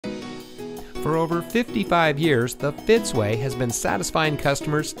For over 55 years, the Fitzway has been satisfying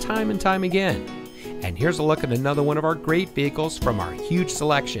customers time and time again. And here's a look at another one of our great vehicles from our huge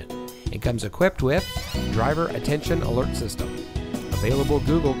selection. It comes equipped with driver attention alert system, available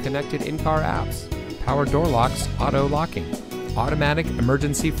Google connected in-car apps, power door locks, auto locking, automatic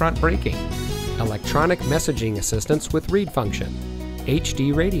emergency front braking, electronic messaging assistance with read function,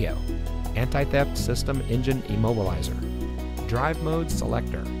 HD radio, anti-theft system engine immobilizer, drive mode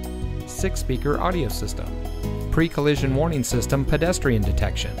selector, 6-speaker audio system, pre-collision warning system pedestrian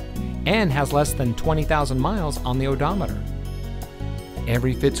detection, and has less than 20,000 miles on the odometer.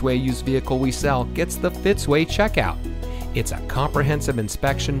 Every Fitzway used vehicle we sell gets the Fitzway checkout. It's a comprehensive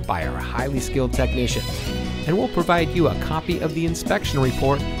inspection by our highly skilled technicians, and we'll provide you a copy of the inspection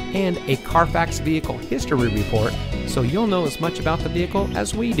report and a Carfax vehicle history report so you'll know as much about the vehicle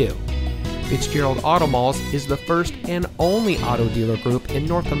as we do. Fitzgerald Auto Malls is the first and only auto dealer group in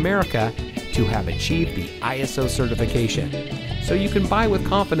North America to have achieved the ISO certification, so you can buy with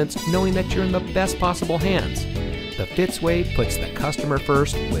confidence knowing that you're in the best possible hands. The Fitzway puts the customer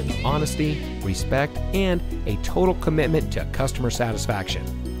first with honesty, respect, and a total commitment to customer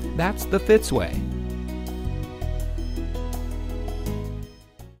satisfaction. That's the Fitzway.